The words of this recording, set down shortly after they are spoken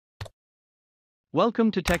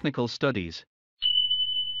Welcome to Technical Studies.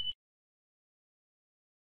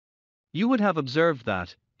 You would have observed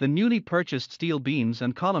that the newly purchased steel beams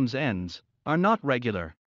and columns ends are not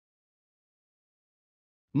regular.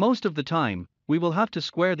 Most of the time, we will have to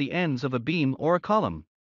square the ends of a beam or a column.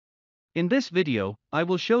 In this video, I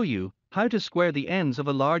will show you how to square the ends of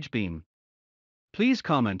a large beam. Please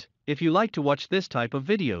comment if you like to watch this type of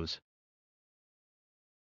videos.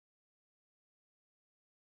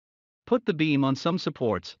 Put the beam on some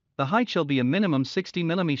supports. The height shall be a minimum 60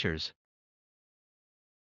 mm.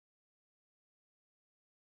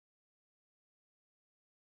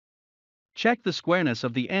 Check the squareness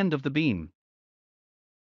of the end of the beam.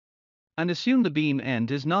 And assume the beam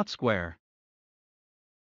end is not square.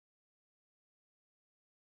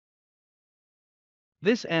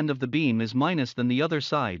 This end of the beam is minus than the other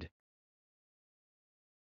side.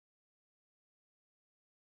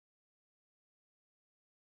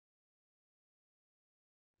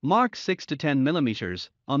 Mark 6 to 10 mm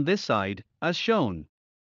on this side, as shown.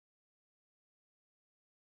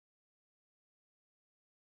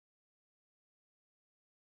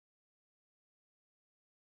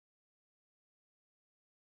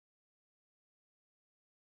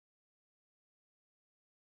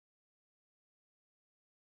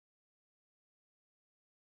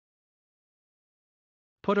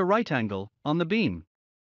 Put a right angle on the beam.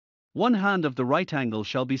 One hand of the right angle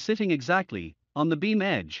shall be sitting exactly on the beam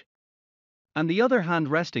edge, and the other hand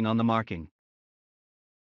resting on the marking.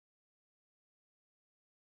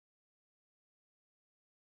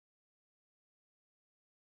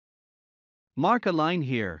 Mark a line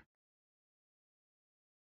here.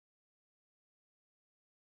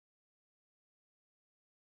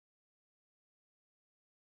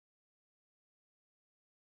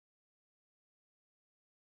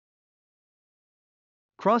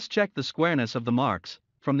 Cross-check the squareness of the marks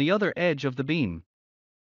from the other edge of the beam.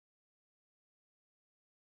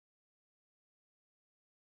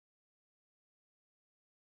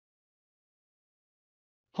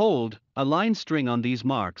 Hold a line string on these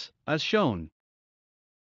marks, as shown.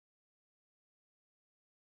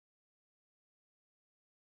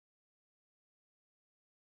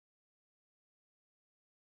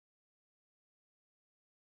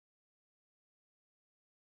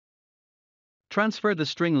 Transfer the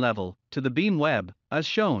string level to the beam web, as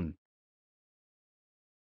shown.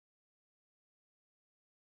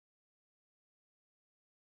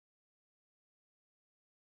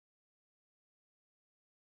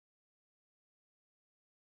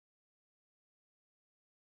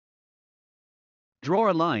 Draw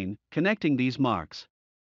a line connecting these marks.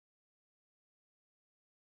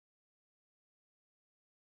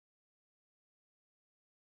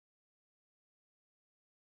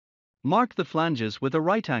 Mark the flanges with a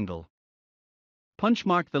right angle. Punch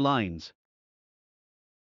mark the lines.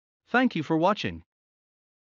 Thank you for watching.